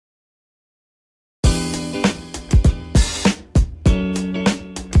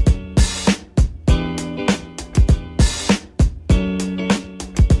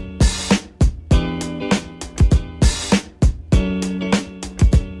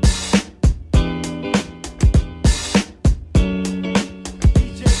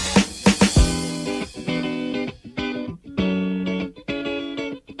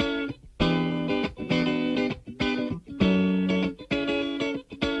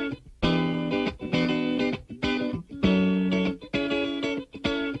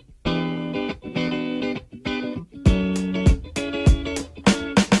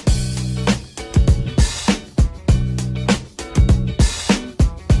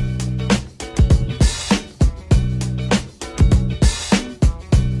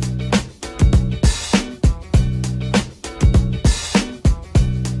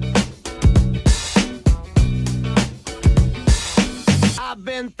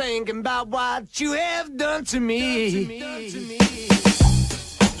thinking about what you have done to me.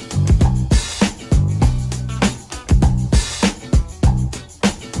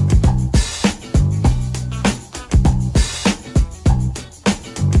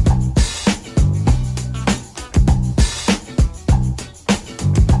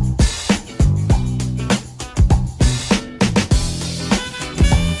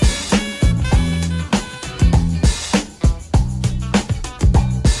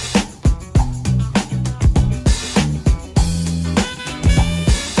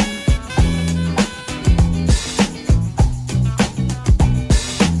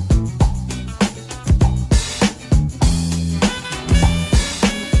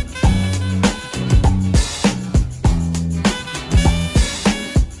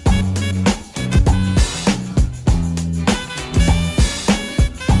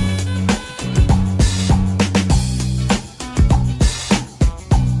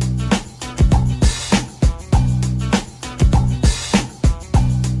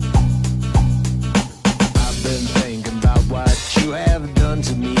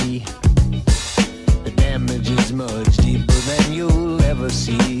 Much deeper than you'll ever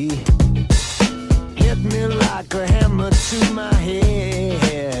see. Hit me like a hammer to my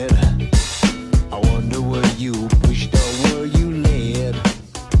head. I wonder were you pushed or were you led?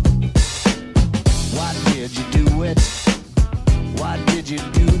 Why did you do it? Why did you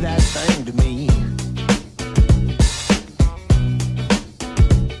do that thing to me?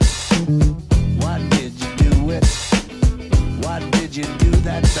 Why did you do it? Why did you do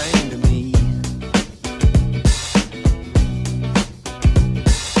that thing to me?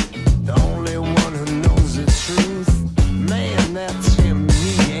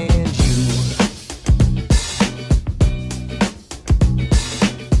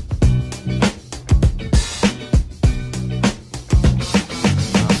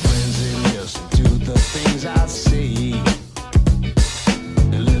 I say,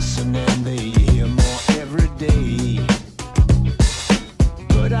 they listen and they hear more every day,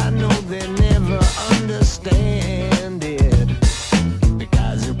 but I know they never understand it,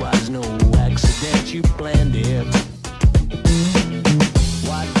 because it was no accident, you planned it.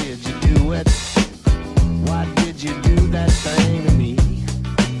 Why did you do it? Why did you do that thing to me?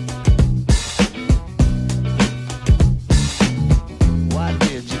 Why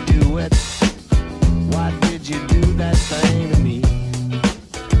did you do it? Why did you do that thing to me?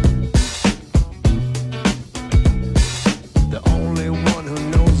 The only one who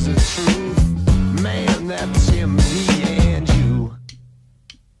knows the truth, man, that's him, me and you.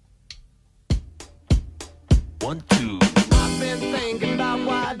 1, 2. I've been thinking about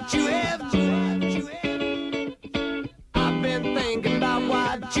what you have. I've been thinking about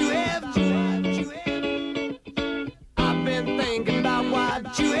what you have. I've been thinking about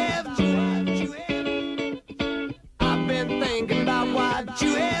what you have. I've been thinking about what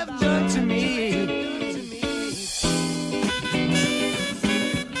you have done to me.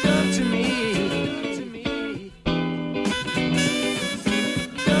 Done to me.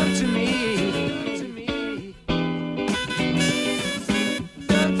 Done to me.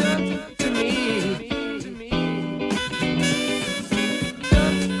 Done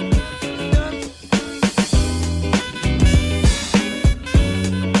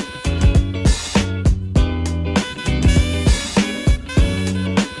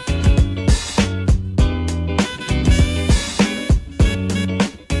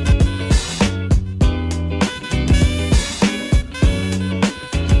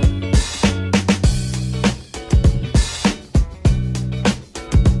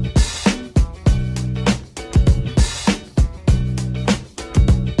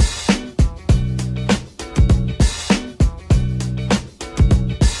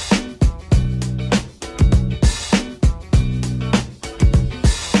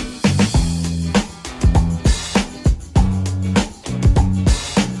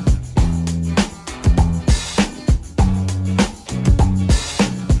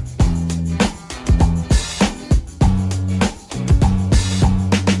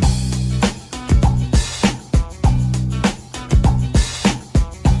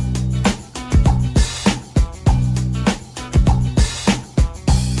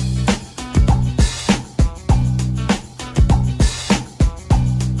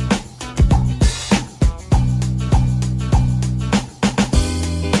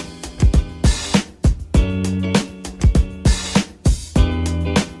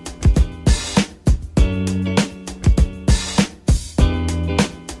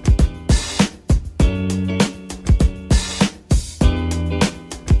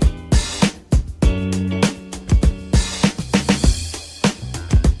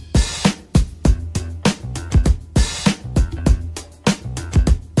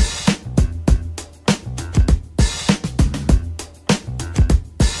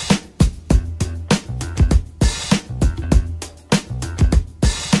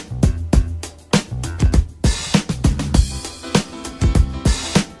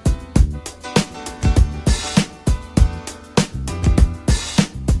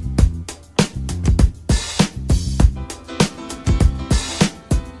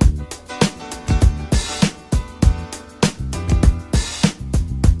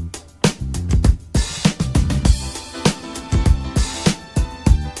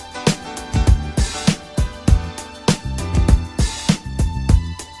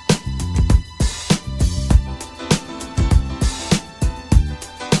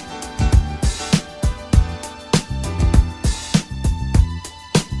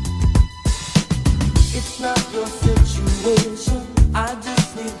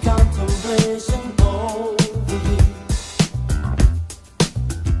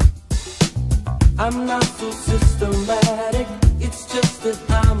systematic. It's just that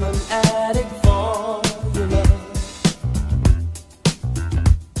I'm an addict for your love.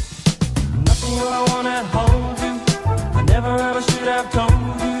 Nothing I wanna hold you. I never ever should have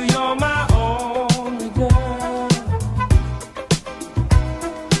told you you're my only girl.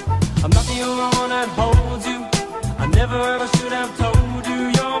 I'm not the only one that holds you. I never ever should have told you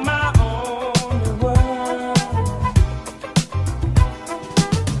you're my only world.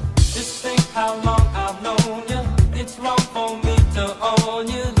 Just think how long I've known you. It's wrong for me to own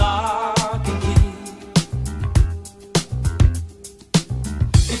you lock and key.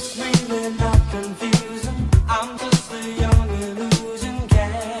 It's really not confusing. I'm just a young illusion,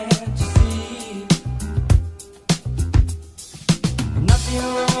 can't you see? I'm not the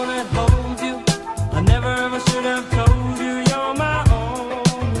only one that holds you. I never ever should have told you you're my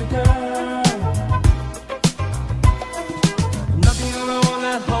only girl. I'm not the only one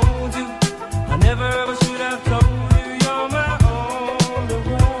that holds you. I never ever should have told you you're my only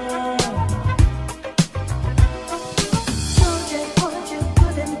world. Georgia, Georgia,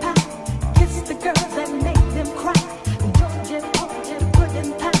 pudding pie, kiss the girls and make them cry. Georgia, Georgia,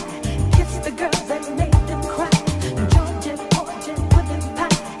 pudding pie, kiss the girls and make them cry. Georgia, Georgia, pudding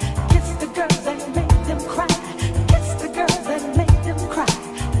pie, kiss the girls and make them cry. Kiss the girls and make them cry.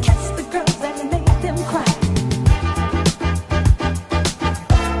 Kiss the girls and make them cry.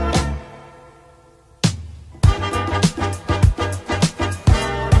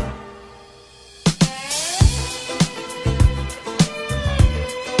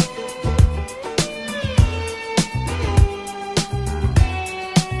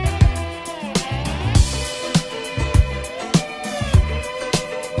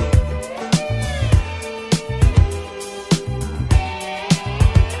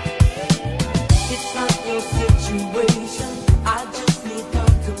 It's not your situation. I just need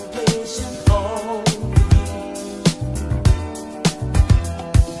contemplation over you.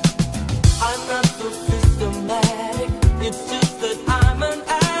 I'm not so systematic. It's just that I'm an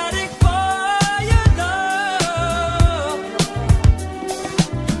addict for your love.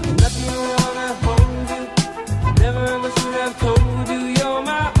 I'm not the only one that holds you. Never ever should have told you you're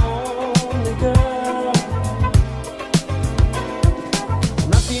my only girl. I'm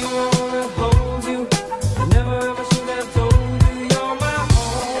not the only one that holds you. I never ever should have told you you're my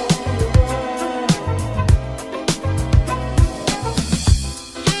only world.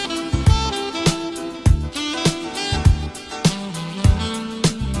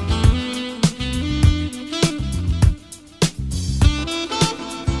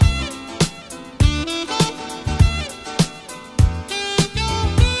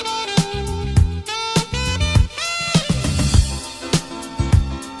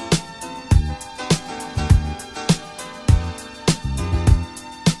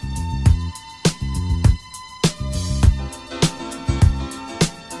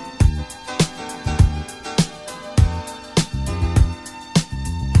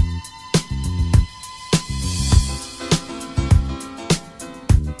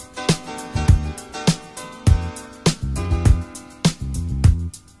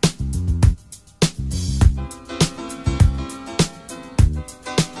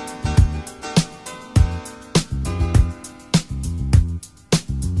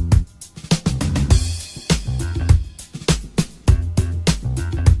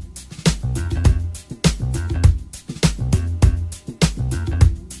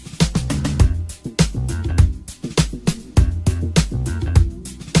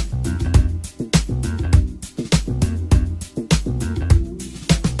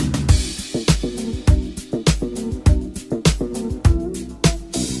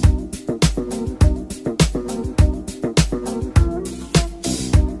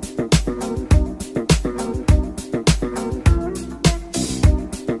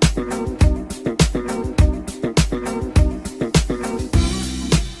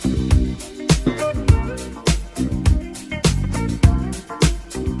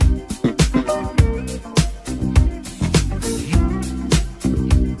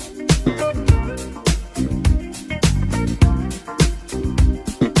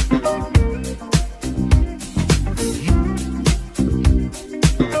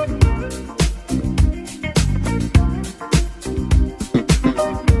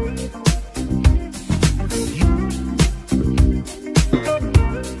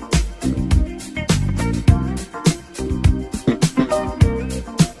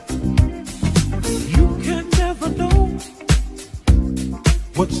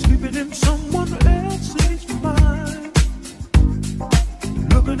 What's sleeping in someone else's mind?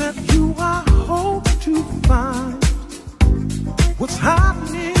 Looking at you, I hope to find what's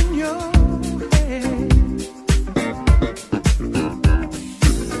hiding in your head.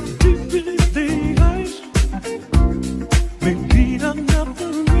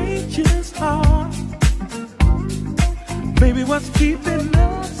 each other's heart. Maybe what's keeping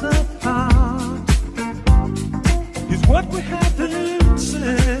us apart is what we haven't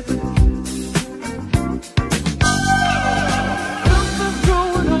said. Something's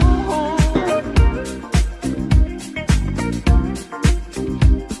going on.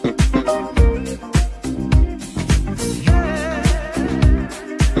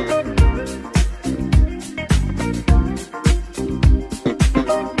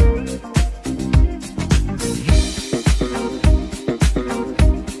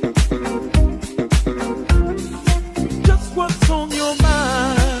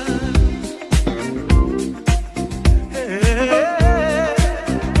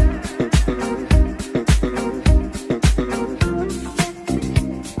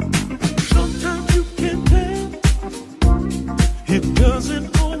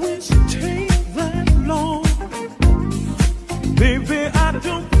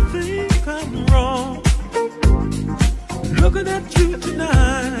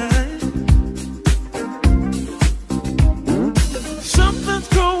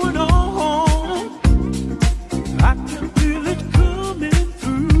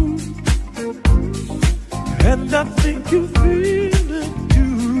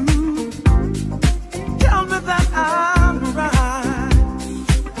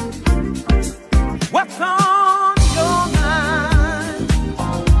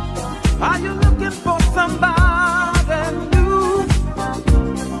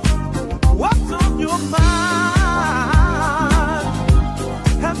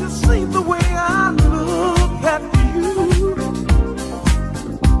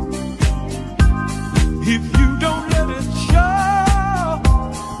 If you don't let it show.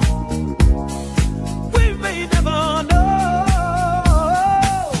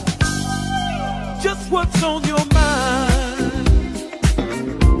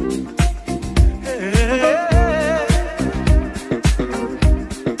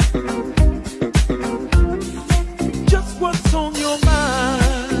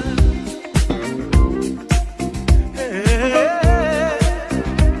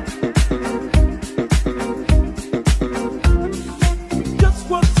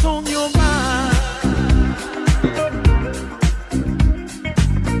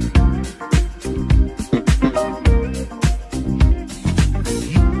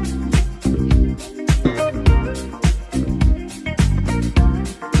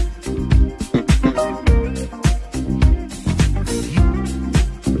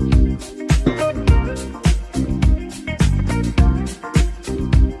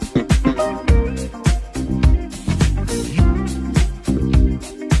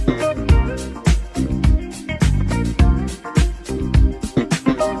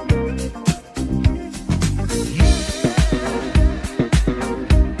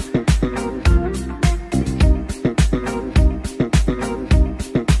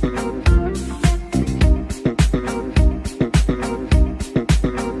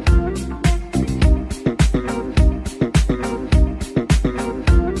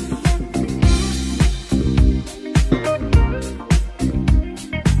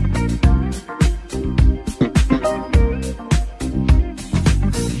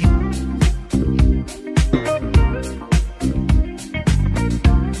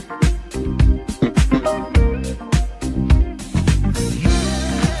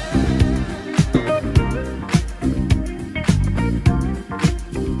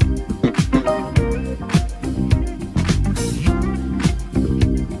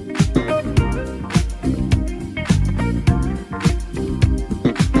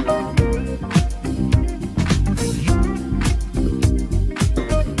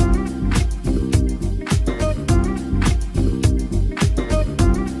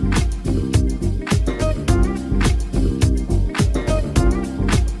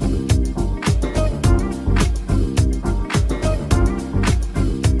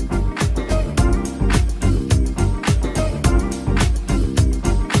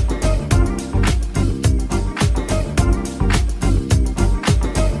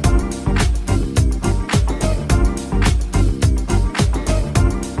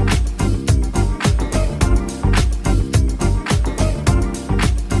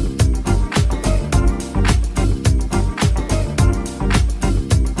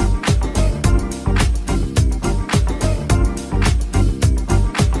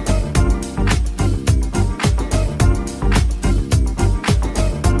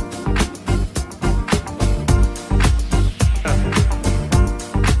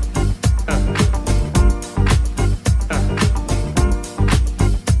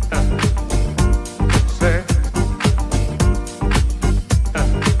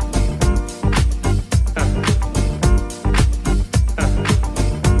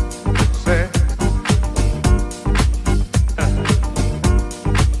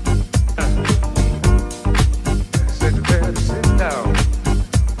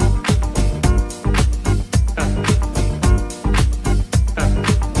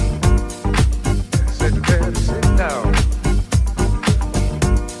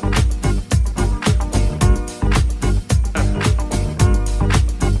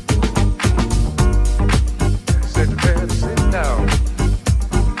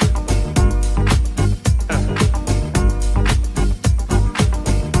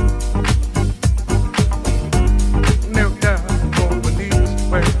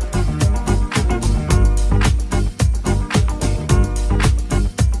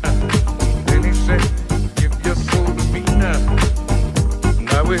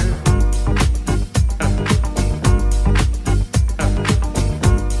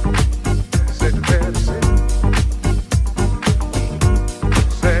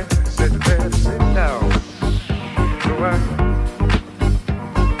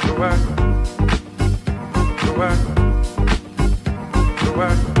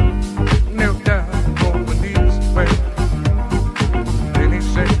 Knelt down on my knees,